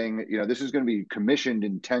basically saying, this is going to be commissioned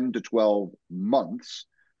in 10 to 12 months.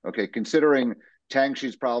 Okay, considering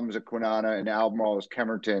Tianxi's problems at Kwinana and Albemarle's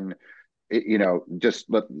Kemerton, just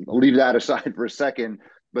leave that aside for a second.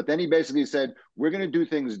 But then he basically said, we're going to do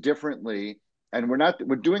things differently. And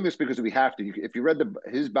we're doing this because we have to. If you read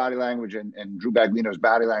his body language and Drew Baglino's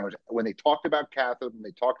body language, when they talked about cathode and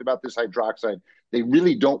they talked about this hydroxide, they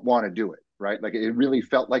really don't want to do it, right? Like it really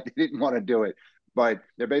felt like they didn't want to do it. But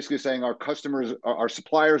they're basically saying our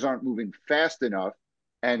suppliers aren't moving fast enough.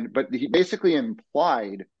 But he basically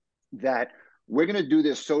implied that we're going to do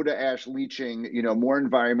this soda ash leaching, more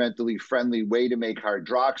environmentally friendly way to make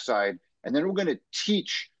hydroxide. And then we're going to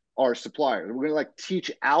teach our suppliers. We're going to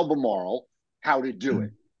teach Albemarle how to do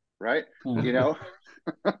it, right? What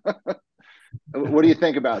do you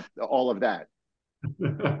think about all of that?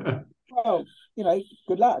 Well,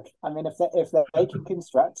 good luck. I mean, if they can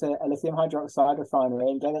construct a lithium hydroxide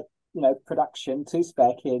refinery and get it, production to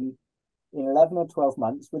spec in 11 or 12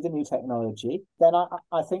 months with the new technology, then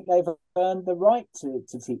I think they've earned the right to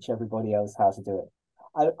teach everybody else how to do it.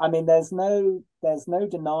 I mean, there's no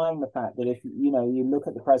denying the fact that if you look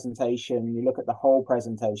at the presentation, you look at the whole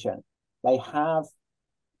presentation, they have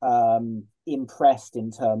impressed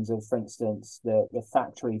in terms of, for instance, the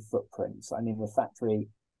factory footprints. I mean, the factory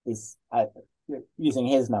is, using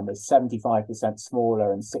his numbers, 75%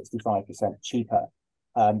 smaller and 65% cheaper.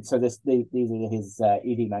 So these are his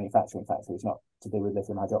EV manufacturing factories, not to do with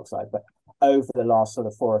lithium hydroxide, but over the last sort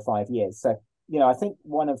of 4 or 5 years. So, I think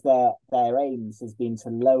one of their aims has been to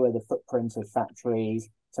lower the footprint of factories,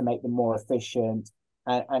 to make them more efficient.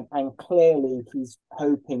 And clearly he's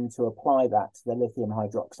hoping to apply that to the lithium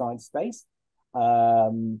hydroxide space.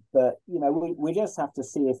 But, we just have to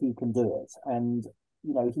see if he can do it. And,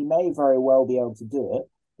 he may very well be able to do it,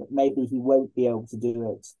 but maybe he won't be able to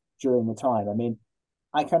do it during the time. I mean,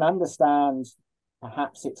 I can understand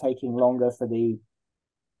perhaps it taking longer for the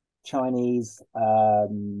Chinese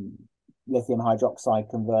lithium hydroxide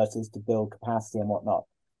converters to build capacity and whatnot.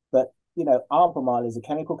 But, Albemarle is a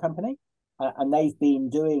chemical company, and they've been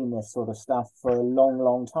doing this sort of stuff for a long,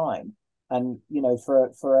 long time. And,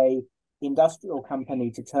 for a industrial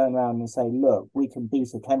company to turn around and say, look, we can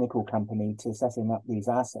beat a chemical company to setting up these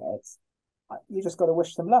assets, you just got to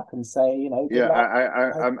wish them luck and say, Yeah,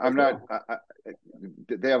 I'm not.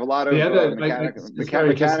 They have a lot of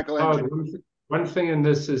mechanical engineering. One thing in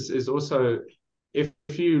this is also, if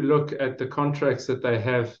you look at the contracts that they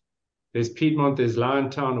have, there's Piedmont, there's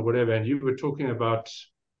Liontown or whatever, and you were talking about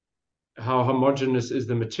how homogeneous is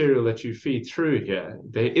the material that you feed through here.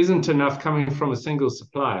 There isn't enough coming from a single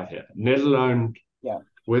supplier here, let alone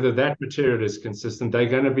whether that material is consistent. They're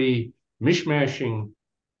going to be mishmashing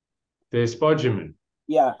their spodumene.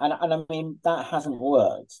 Yeah, and I mean, that hasn't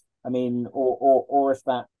worked. I mean, or if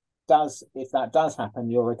that does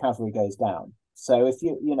happen, your recovery goes down. So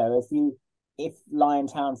if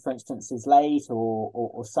Liontown, for instance, is late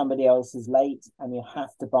or somebody else is late and you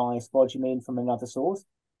have to buy spodumene from another source,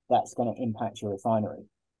 that's going to impact your refinery.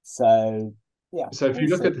 So, yeah. So if you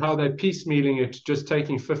look at how they're piecemealing it, just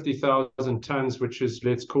taking 50,000 tons, which is,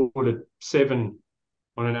 let's call it 7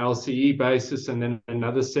 on an LCE basis, and then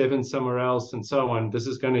another 7 somewhere else, and so on, this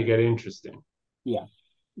is going to get interesting. Yeah,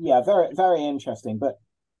 very, very interesting. But,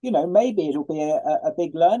 maybe it'll be a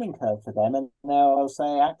big learning curve for them, and they'll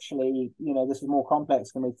say, actually, this is more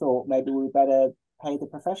complex than we thought. Maybe we better pay the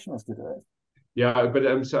professionals to do it. Yeah,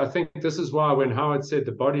 but so I think this is why when Howard said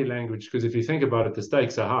the body language, because if you think about it, the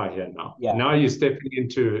stakes are high here now. Yeah. Now you're stepping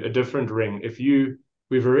into a different ring.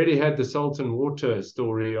 We've already had the salt and water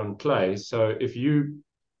story on clay. So if you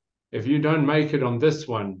don't make it on this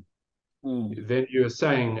one, then you're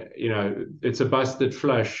saying, it's a busted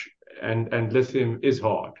flush, and lithium is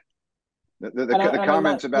hard. The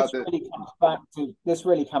comments about this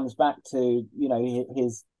really comes back to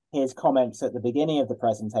his comments at the beginning of the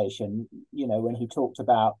presentation, when he talked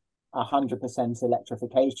about 100%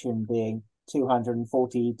 electrification being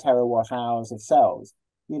 240 terawatt hours of cells.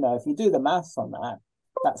 If you do the maths on that,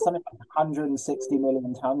 that's something like 160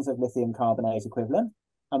 million tons of lithium carbonate equivalent.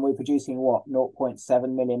 And we're producing,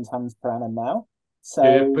 0.7 million tons per annum now. So,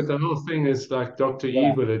 yeah, but the whole thing is like Dr.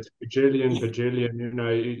 Evil, it's bajillion,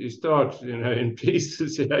 you start, in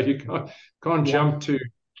pieces, you can't jump to,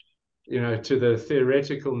 to the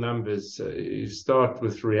theoretical numbers. You start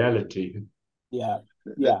with reality. Yeah.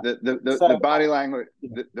 Yeah. The body language,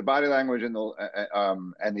 the body language and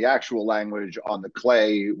the actual language on the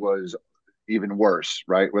clay was even worse,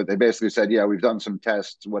 right? Where they basically said, yeah, we've done some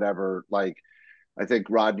tests, whatever. Like, I think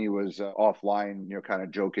Rodney was offline, kind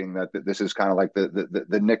of joking that this is kind of like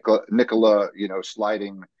the Nikola,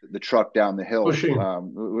 sliding the truck down the hill. Pushing.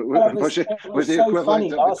 Pushing it was the so equivalent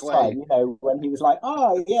funny of last the clay. time, when he was like,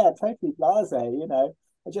 oh, yeah, totally blasé,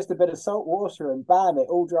 just a bit of salt water and bam, it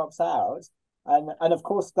all drops out. And of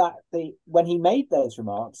course, when he made those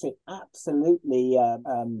remarks, it absolutely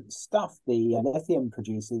stuffed the lithium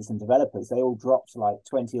producers and developers. They all dropped like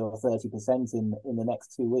 20 or 30% in the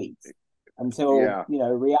next 2 weeks until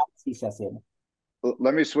reality set in.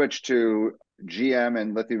 Let me switch to GM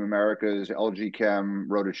and Lithium Americas. LG Chem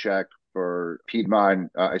wrote a check for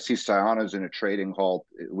Piedmont. I see Sayana's in a trading halt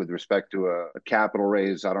with respect to a capital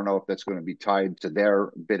raise. I don't know if that's going to be tied to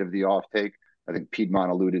their bit of the offtake. I think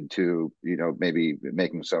Piedmont alluded to, maybe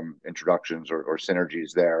making some introductions or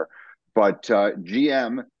synergies there. But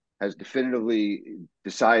GM has definitively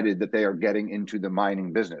decided that they are getting into the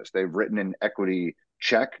mining business. They've written an equity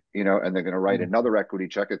check, and they're going to write another equity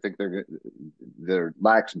check. I think they're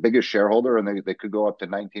LAC's biggest shareholder, and they could go up to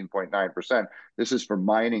 19.9%. This is for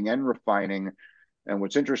mining and refining. And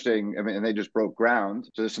what's interesting, and they just broke ground.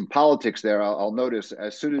 So there's some politics there. I'll notice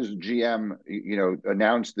as soon as GM,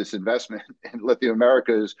 announced this investment in Lithium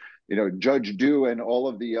Americas, Judge Du and all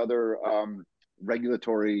of the other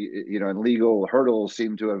regulatory, and legal hurdles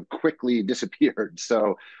seem to have quickly disappeared.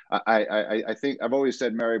 So I think I've always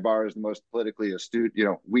said Mary Barra is the most politically astute.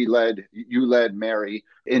 You led Mary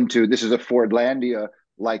into this is a Fordlandia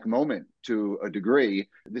like moment to a degree.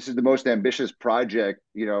 This is the most ambitious project,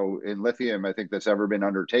 in lithium, I think that's ever been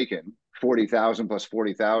undertaken. 40,000 plus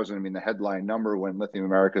 40,000. I mean, the headline number when Lithium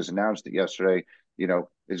Americas announced it yesterday,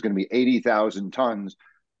 is going to be 80,000 tons.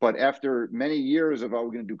 But after many years of, we're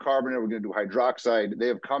going to do carbonate, we're going to do hydroxide, they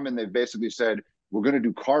have come and they've basically said, we're going to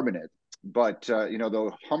do carbonate. But,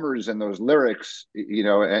 the Hummers and those lyrics,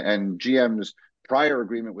 and GM's prior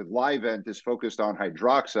agreement with Livent is focused on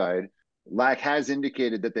hydroxide. LAC has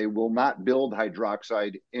indicated that they will not build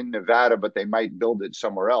hydroxide in Nevada, but they might build it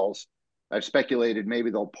somewhere else. I've speculated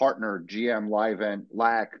maybe they'll partner GM, Livent,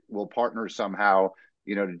 LAC will partner somehow,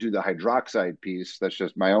 to do the hydroxide piece. That's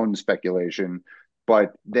just my own speculation.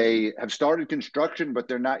 But they have started construction, but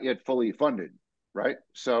they're not yet fully funded, right?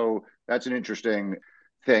 So that's an interesting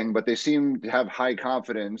thing. But they seem to have high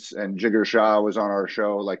confidence, and Jigar Shah was on our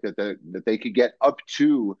show, like that they could get up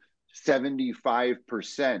to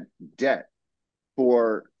 75% debt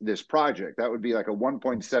for this project. That would be like a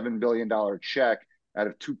 $1.7 billion check out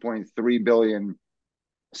of $2.3 billion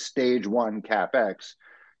stage one CapEx.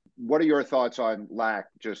 What are your thoughts on LAC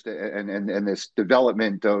just and this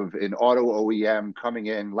development of an auto OEM coming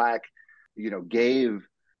in? LAC, gave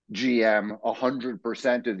GM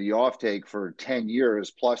 100% of the offtake for 10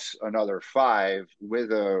 years plus another 5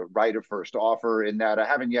 with a right of first offer. In that, I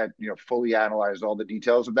haven't yet fully analyzed all the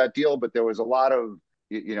details of that deal, but there was a lot of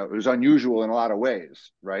it was unusual in a lot of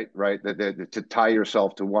ways, right? That to tie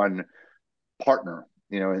yourself to one partner,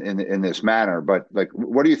 in this manner. But like,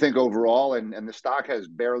 what do you think overall? And the stock has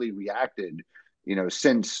barely reacted,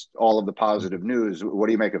 since all of the positive news. What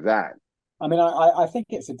do you make of that? I mean, I think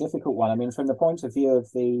it's a difficult one. I mean, from the point of view of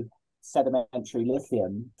the sedimentary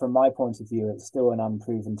lithium, from my point of view, it's still an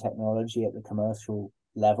unproven technology at the commercial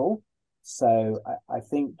level. So I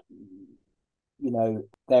think,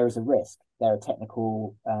 there is a risk. There are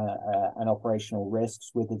technical and operational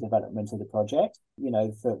risks with the development of the project.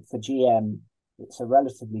 For GM, it's a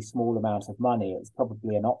relatively small amount of money. It's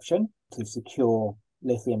probably an option to secure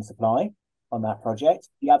lithium supply on that project.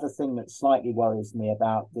 The other thing that slightly worries me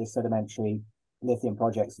about the sedimentary lithium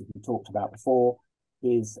projects that we talked about before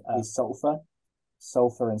is sulfur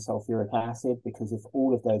and sulfuric acid, because if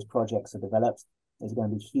all of those projects are developed, there's going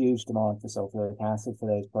to be huge demand for sulfuric acid for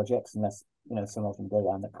those projects, unless some of them go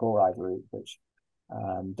down the chloride route, which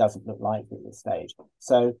doesn't look likely at this stage.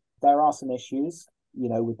 So there are some issues,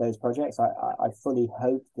 with those projects. I fully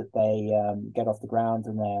hope that they get off the ground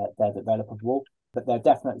and they're developable, but there are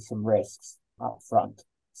definitely some risks up front.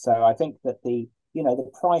 So I think that the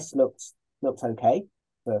price looked okay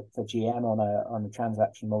for GM on a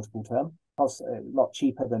transaction multiple term. A lot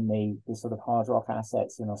cheaper than the sort of hard rock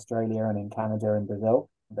assets in Australia and in Canada and Brazil.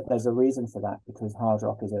 But there's a reason for that, because hard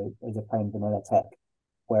rock is a plain vanilla tech,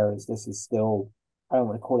 whereas this is still, I don't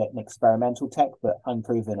want to call it an experimental tech, but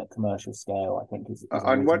unproven at commercial scale, I think is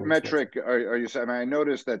on what metric are you saying? I mean, I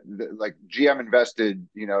noticed that like GM invested,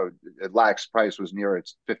 LAC's price was near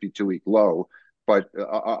its 52-week low, but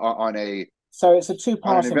on a... So it's a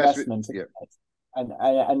two-part investment. Yeah.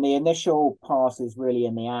 and the initial part is really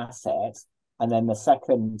in the asset, and then the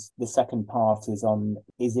second part is in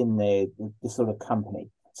the sort of company.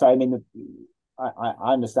 So I mean,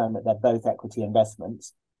 I understand that they're both equity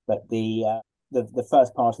investments, but the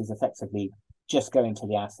first part is effectively just going to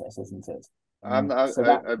the assets, isn't it? I'm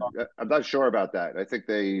not sure about that. I think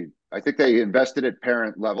they invested at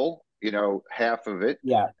parent level, half of it.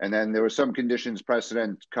 Yeah. And then there was some conditions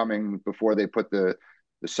precedent coming before they put the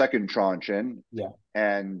second tranche in. Yeah.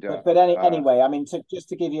 And anyway, I mean, just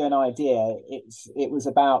to give you an idea, it was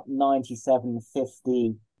about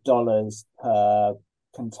 $97.50 per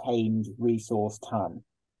contained resource ton,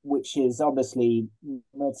 which is obviously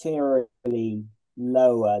materially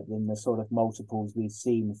lower than the sort of multiples we've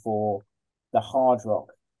seen for the hard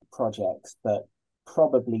rock projects, but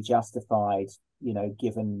probably justified,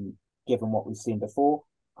 given what we've seen before.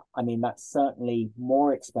 I mean, that's certainly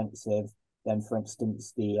more expensive than, for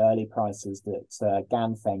instance, the early prices that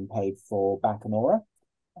Ganfeng paid for Bacanora.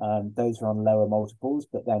 Those are on lower multiples,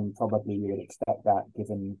 but then probably you would expect that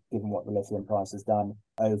given what the lithium price has done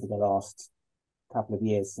over the last couple of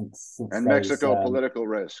years since and Mexico political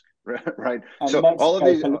risk, right? So Mexico all of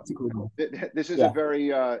these, this is a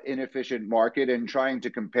very inefficient market, and trying to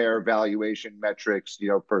compare valuation metrics,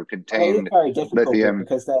 per contained very difficult lithium,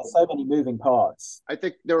 because there are so many moving parts. I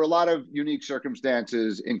think there are a lot of unique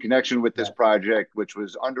circumstances in connection with this project, which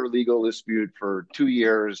was under legal dispute for 2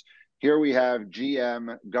 years. Here we have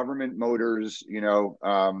GM, Government Motors,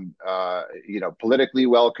 politically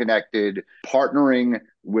well connected, partnering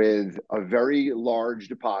with a very large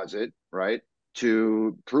deposit, right,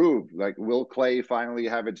 to prove, like, will clay finally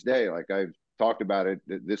have its day? Like I've talked about it.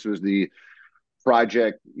 This was the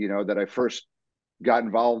project, that I first got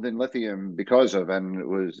involved in lithium because of, and it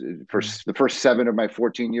was for the first 7 of my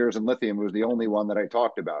 14 years in lithium. It was the only one that I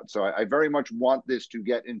talked about. So I very much want this to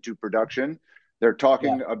get into production. They're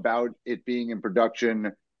talking about it being in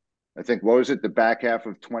production, I think, what was it, the back half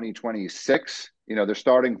of 2026? They're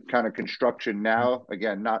starting kind of construction now.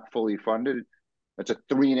 Again, not fully funded. That's a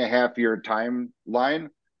 3.5-year timeline,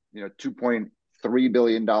 $2.3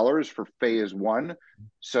 billion for phase 1.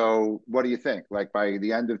 So what do you think? Like by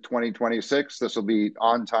the end of 2026, this will be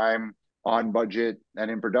on time, on budget, and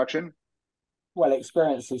in production? Well,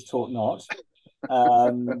 experience has taught not.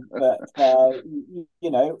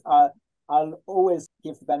 I'll always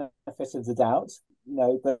give the benefit of the doubt,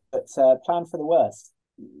 but plan for the worst.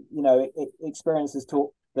 Experience has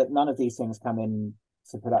taught that none of these things come in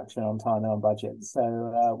to production on time and on budget. So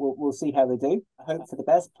we'll see how they do. Hope for the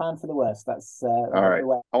best, plan for the worst. That's all right.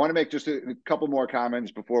 I want to make just a couple more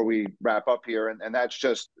comments before we wrap up here, and that's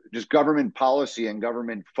just government policy and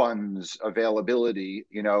government funds availability,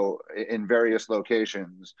 in various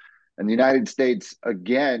locations. And the United States,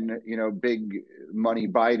 again, big money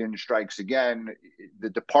Biden strikes again. The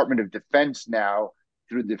Department of Defense now,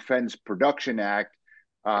 through the Defense Production Act,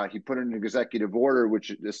 he put in an executive order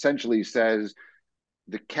which essentially says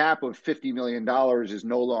the cap of $50 million is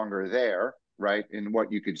no longer there, right, in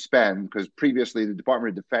what you could spend, because previously the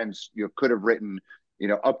Department of Defense could have written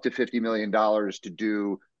up to $50 million to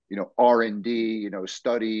do R&D,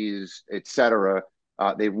 studies, etc.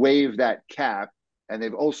 They've waived that cap. And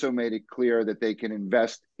they've also made it clear that they can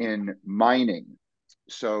invest in mining.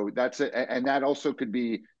 So that's it. And that also could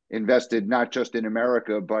be invested not just in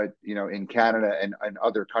America, but, in Canada and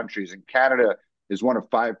other countries. And Canada is one of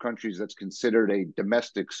 5 countries that's considered a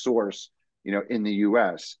domestic source, in the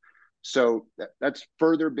U.S. So that's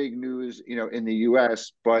further big news, in the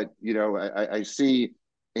U.S. But, I see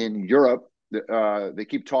in Europe, they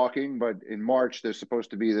keep talking, but in March, there's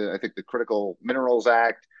supposed to be the Critical Minerals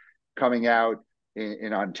Act coming out.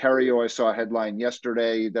 In Ontario, I saw a headline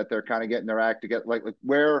yesterday that they're kind of getting their act to get like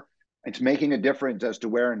where it's making a difference as to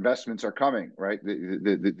where investments are coming, right?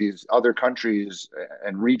 These other countries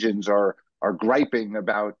and regions are griping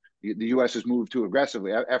about the U.S. has moved too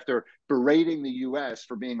aggressively after berating the U.S.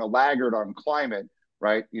 for being a laggard on climate,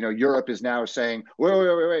 right? Europe is now saying,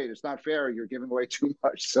 wait, it's not fair. You're giving away too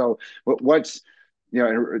much. So what's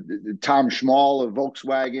Tom Schmall of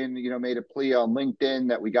Volkswagen, made a plea on LinkedIn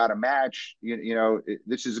that we got a match.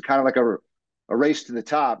 This is kind of like a race to the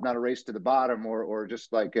top, not a race to the bottom, or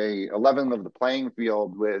just like a leveling of the playing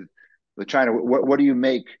field with China. What do you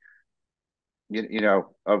make,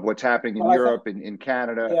 of what's happening in Europe and in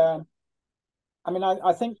Canada? Yeah, I mean,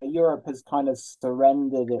 I think that Europe has kind of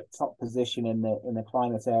surrendered its top position in the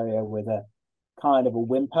climate area with a kind of a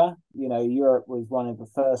whimper. Europe was one of the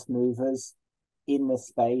first movers in this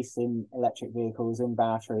space, in electric vehicles, in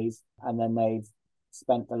batteries, and then they've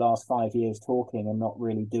spent the last 5 years talking and not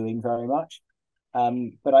really doing very much.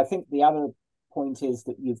 But I think the other point is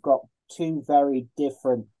that you've got two very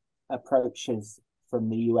different approaches from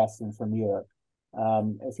the US and from Europe.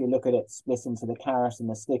 If you look at it split into the carrot and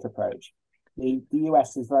the stick approach, the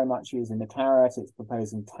US is very much using the carrot. It's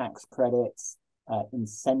proposing tax credits,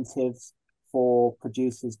 incentives for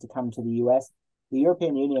producers to come to the US. The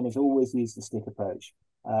European Union has always used the stick approach.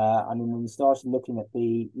 I mean, when we started looking at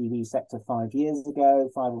the EV sector 5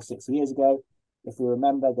 or 6 years ago, if we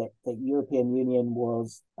remember that the European Union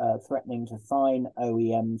was threatening to fine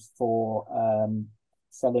OEMs for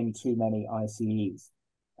selling too many ICEs.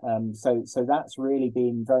 So that's really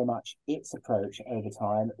been very much its approach over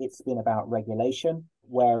time. It's been about regulation,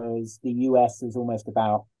 whereas the US is almost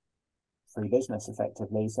about free business,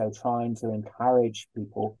 effectively. So trying to encourage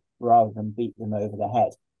people rather than beat them over the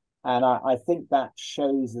head. And I think that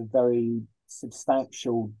shows a very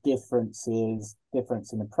substantial difference in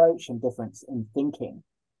approach and difference in thinking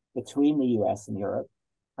between the US and Europe.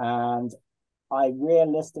 And I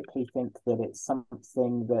realistically think that it's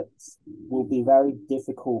something that will be very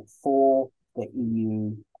difficult for the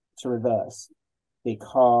EU to reverse,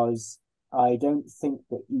 because I don't think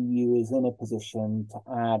the EU is in a position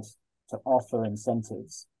to offer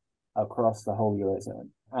incentives across the whole Eurozone.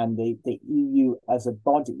 And the EU as a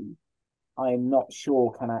body, I'm not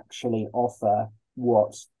sure can actually offer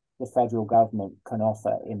what the federal government can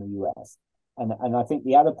offer in the US. And I think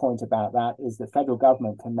the other point about that is the federal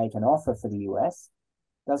government can make an offer for the US,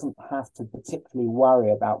 doesn't have to particularly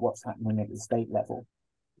worry about what's happening at the state level.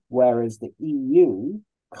 Whereas the EU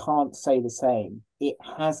can't say the same. It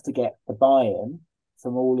has to get the buy-in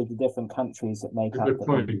from all of the different countries that make up the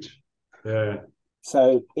point. Yeah.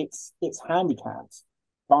 So it's handicapped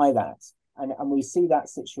by that. And we see that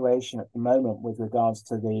situation at the moment with regards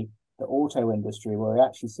to the auto industry, where we're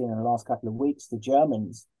actually seeing in the last couple of weeks the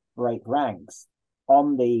Germans break ranks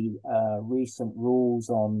on the recent rules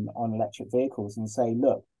on electric vehicles and say,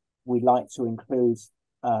 look, we'd like to include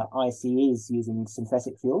ICEs using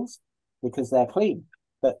synthetic fuels because they're clean.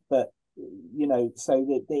 But you know, so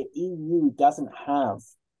the EU doesn't have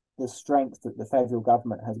the strength that the federal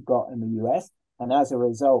government has got in the US, and as a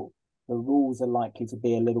result, the rules are likely to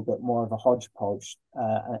be a little bit more of a hodgepodge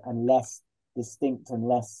and less distinct and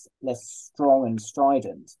less strong and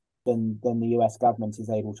strident than the US government is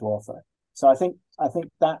able to offer. So I think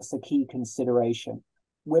that's a key consideration.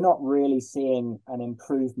 We're not really seeing an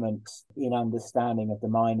improvement in understanding of the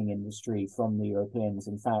mining industry from the Europeans.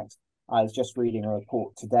 In fact, I was just reading a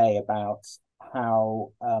report today about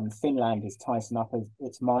how Finland is tightening up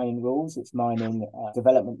its mining rules, its mining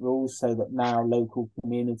development rules, so that now local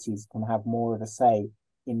communities can have more of a say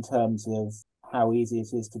in terms of how easy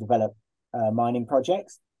it is to develop mining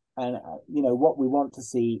projects. And you know, what we want to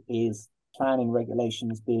see is planning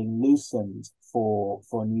regulations being loosened for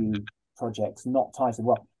new projects, not tightened.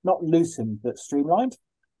 Well, not loosened, but streamlined.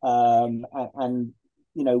 And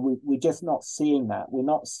you know, we're just not seeing that. We're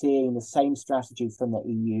not seeing the same strategy from the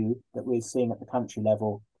EU that we're seeing at the country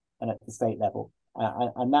level and at the state level.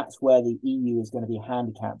 And that's where the EU is going to be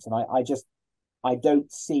handicapped. And I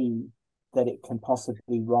don't see that it can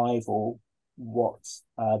possibly rival what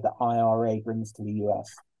the IRA brings to the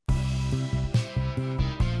US.